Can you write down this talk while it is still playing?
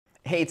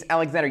Hey, it's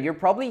Alexander. You're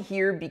probably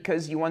here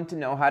because you want to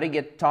know how to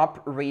get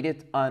top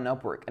rated on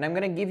Upwork. And I'm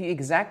going to give you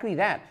exactly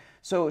that.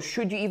 So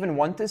should you even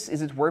want this?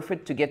 Is it worth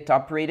it to get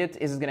top rated?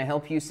 Is it going to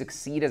help you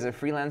succeed as a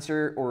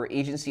freelancer or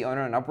agency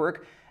owner on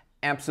Upwork?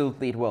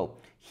 Absolutely it will.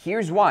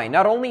 Here's why.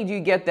 Not only do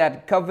you get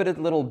that coveted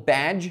little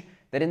badge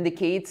that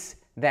indicates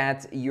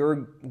that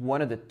you're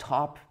one of the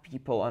top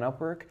people on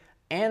Upwork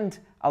and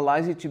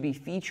allows you to be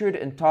featured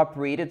in top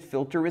rated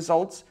filter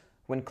results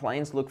when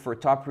clients look for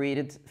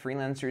top-rated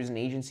freelancers and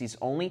agencies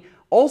only.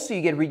 Also,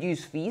 you get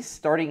reduced fees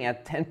starting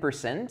at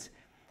 10%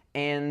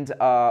 and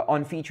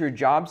on featured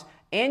jobs,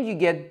 and you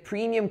get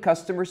premium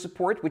customer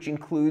support, which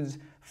includes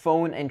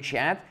phone and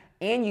chat,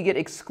 and you get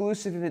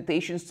exclusive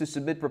invitations to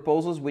submit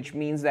proposals, which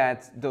means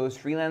that those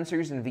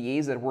freelancers and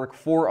VAs that work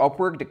for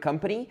Upwork, the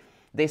company,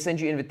 they send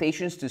you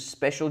invitations to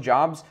special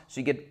jobs, so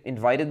you get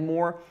invited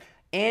more.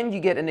 And you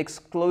get an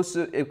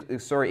exclusive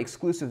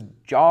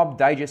job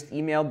digest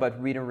email, but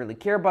we don't really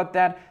care about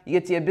that. You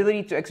get the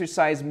ability to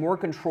exercise more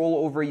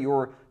control over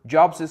your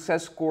job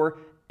success score,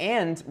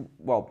 and,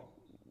 well,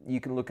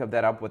 you can look up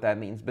that up what that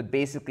means, but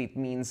basically it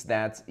means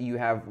that you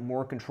have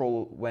more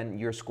control when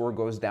your score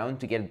goes down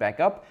to get it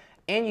back up.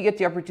 And you get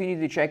the opportunity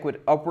to check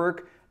with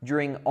Upwork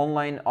during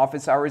online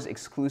office hours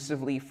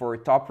exclusively for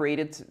top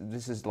rated.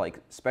 This is like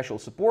special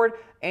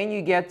support. And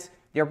you get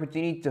the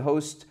opportunity to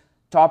host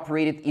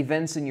top-rated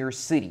events in your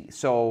city,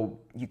 so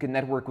you can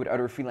network with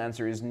other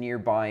freelancers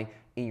nearby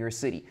in your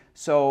city.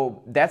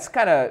 So that's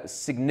kind of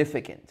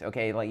significant,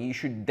 okay? Like, you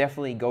should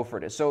definitely go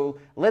for this. So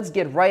let's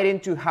get right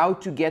into how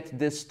to get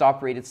this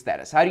top-rated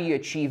status. How do you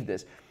achieve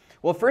this?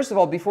 Well, first of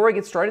all, before I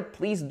get started,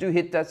 please do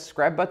hit that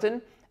subscribe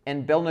button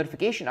and bell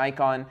notification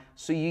icon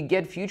so you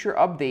get future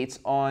updates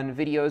on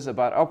videos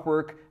about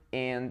Upwork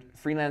and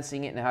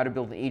freelancing and how to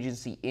build an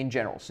agency in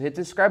general. So hit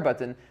the subscribe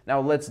button. Now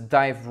let's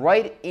dive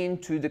right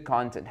into the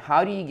content.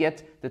 How do you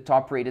get the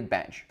top rated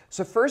badge?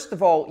 So first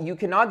of all, you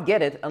cannot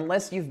get it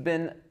unless you've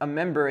been a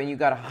member and you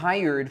got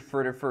hired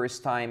for the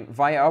first time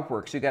via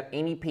Upwork. So you got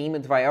any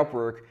payment via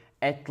Upwork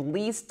at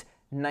least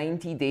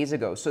 90 days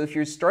ago. So if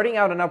you're starting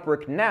out on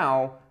Upwork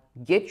now,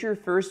 get your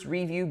first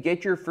review,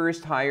 get your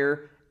first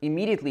hire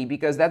immediately,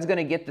 because that's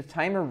gonna get the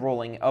timer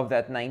rolling of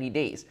that 90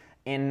 days.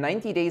 And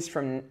 90 days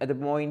from the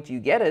point you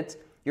get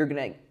it, you're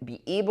gonna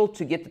be able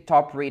to get the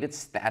top rated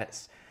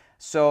status.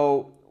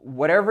 So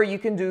whatever you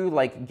can do,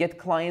 like get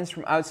clients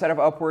from outside of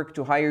Upwork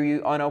to hire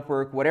you on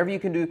Upwork, whatever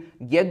you can do,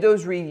 get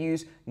those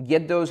reviews,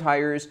 get those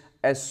hires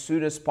as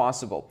soon as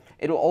possible.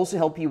 It'll also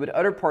help you with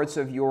other parts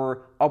of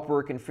your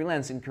Upwork and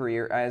freelancing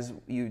career, as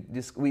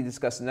we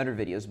discussed in other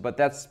videos, but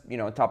that's, you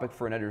know, a topic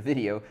for another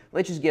video.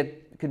 Let's just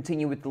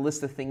continue with the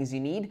list of things you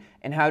need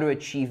and how to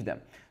achieve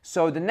them.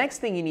 So the next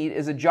thing you need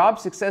is a job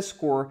success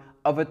score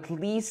of at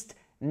least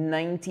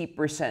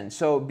 90%.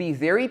 So be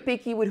very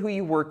picky with who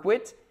you work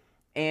with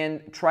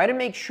and try to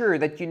make sure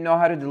that you know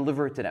how to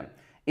deliver to them.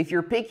 If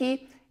you're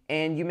picky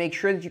and you make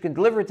sure that you can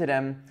deliver to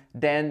them,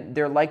 then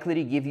they're likely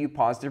to give you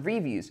positive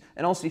reviews.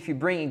 And also, if you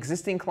bring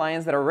existing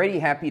clients that are already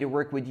happy to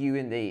work with you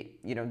and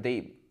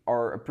they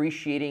are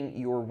appreciating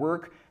your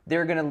work,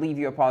 they're gonna leave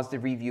you a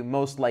positive review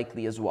most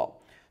likely as well.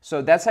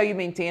 So that's how you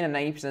maintain a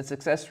 90%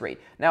 success rate.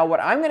 Now,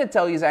 what I'm gonna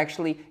tell you is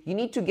actually, you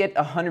need to get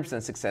a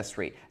 100% success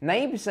rate.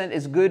 90%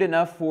 is good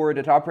enough for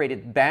the top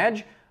rated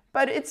badge,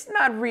 but it's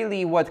not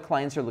really what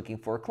clients are looking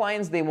for.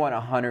 Clients, they want a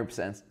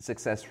 100%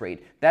 success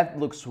rate. That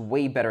looks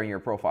way better in your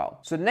profile.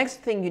 So the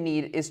next thing you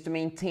need is to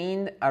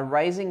maintain a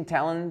rising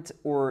talent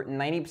or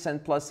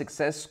 90% plus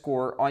success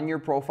score on your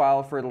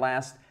profile for the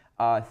last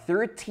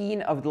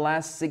 13 of the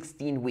last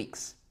 16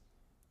 weeks.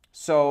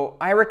 So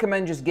I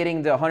recommend just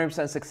getting the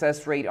 100%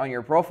 success rate on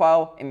your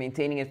profile and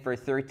maintaining it for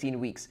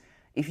 13 weeks.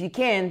 If you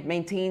can,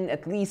 maintain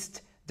at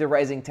least the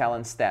rising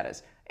talent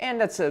status.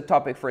 And that's a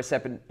topic for a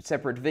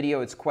separate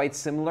video. It's quite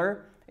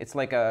similar. It's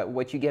like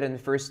what you get in the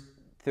first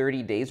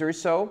 30 days or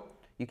so.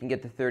 You can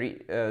get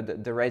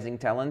the rising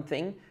talent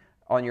thing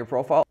on your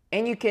profile.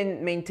 And you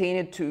can maintain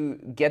it to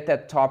get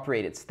that top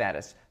rated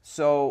status.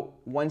 So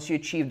once you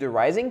achieve the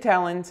rising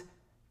talent,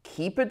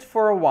 keep it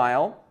for a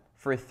while,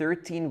 for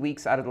 13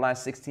 weeks out of the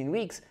last 16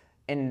 weeks,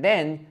 and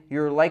then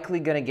you're likely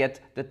gonna get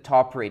the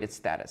top rated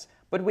status.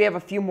 But we have a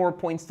few more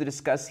points to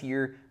discuss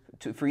here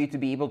for you to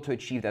be able to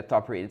achieve that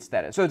top rated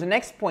status. So the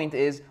next point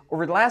is,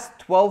 over the last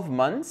 12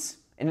 months,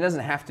 and it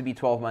doesn't have to be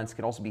 12 months, it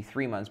can also be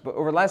 3 months, but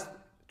over the last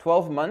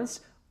 12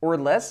 months or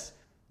less,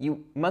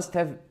 you must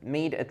have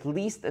made at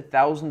least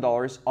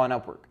 $1,000 on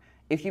Upwork.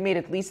 If you made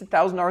at least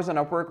 $1,000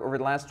 on Upwork over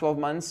the last 12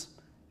 months,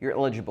 you're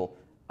eligible.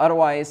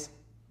 Otherwise,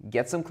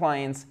 get some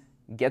clients,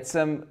 get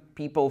some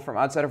people from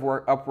outside of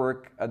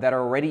Upwork that are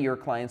already your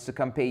clients to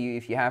come pay you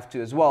if you have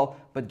to as well,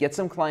 but get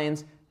some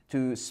clients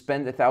to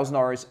spend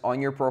 $1,000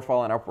 on your profile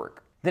on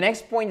Upwork. The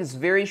next point is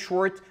very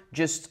short.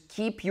 Just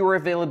keep your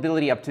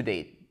availability up to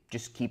date.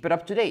 Just keep it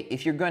up to date.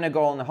 If you're gonna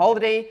go on a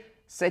holiday,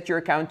 set your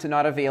account to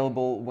not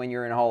available when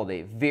you're on a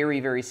holiday. Very,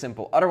 very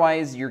simple.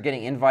 Otherwise, you're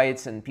getting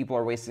invites and people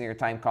are wasting their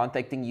time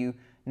contacting you.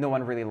 no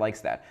one really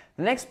likes that.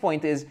 The next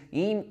point is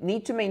you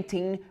need to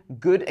maintain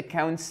good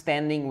account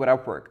standing with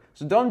Upwork.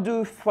 So don't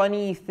do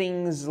funny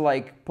things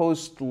like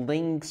post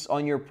links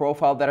on your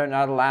profile that are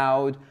not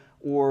allowed,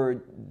 or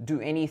do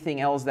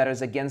anything else that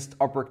is against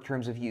Upwork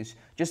terms of use.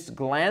 Just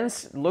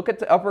glance, look at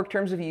the Upwork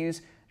terms of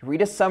use,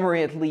 read a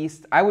summary at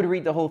least. I would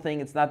read the whole thing,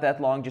 it's not that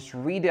long. Just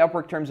read the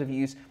Upwork terms of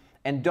use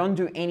and don't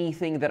do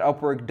anything that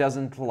Upwork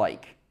doesn't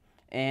like.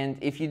 And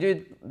if you do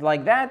it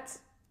like that,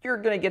 you're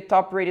gonna get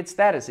top rated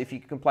status if you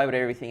comply with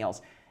everything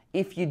else.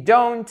 If you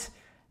don't,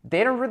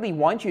 they don't really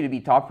want you to be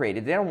top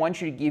rated. They don't want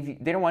to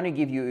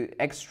give you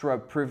extra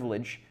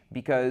privilege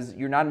because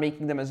you're not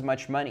making them as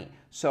much money.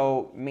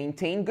 So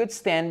maintain good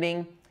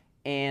standing,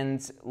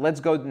 and let's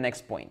go to the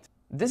next point.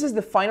 This is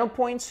the final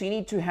point, so you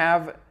need to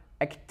have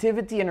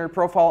activity in your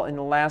profile in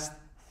the last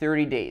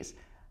 30 days.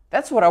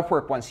 That's what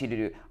Upwork wants you to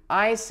do.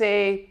 I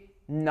say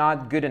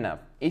not good enough.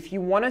 If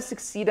you want to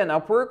succeed on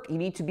Upwork, you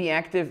need to be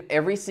active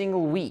every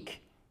single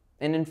week.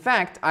 And in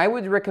fact, I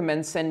would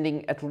recommend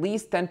sending at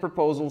least 10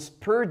 proposals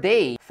per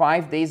day,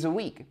 5 days a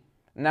week.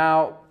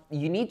 Now,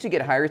 you need to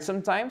get hired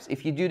sometimes.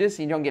 If you do this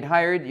and you don't get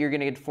hired, you're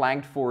gonna get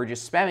flagged for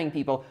just spamming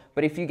people.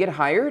 But if you get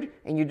hired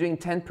and you're doing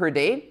 10 per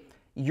day,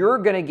 you're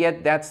gonna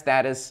get that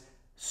status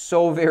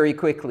so very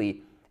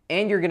quickly.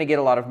 And you're gonna get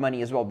a lot of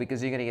money as well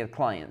because you're gonna get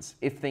clients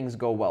if things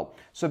go well.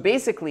 So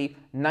basically,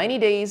 90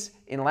 days,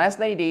 in the last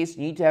 90 days,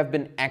 you need to have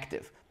been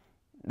active.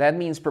 That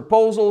means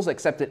proposals,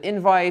 accepted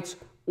invites,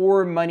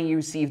 or money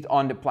received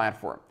on the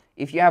platform.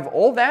 If you have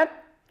all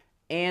that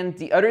and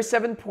the other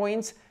 7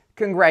 points,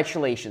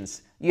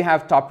 congratulations, you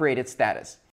have top rated status.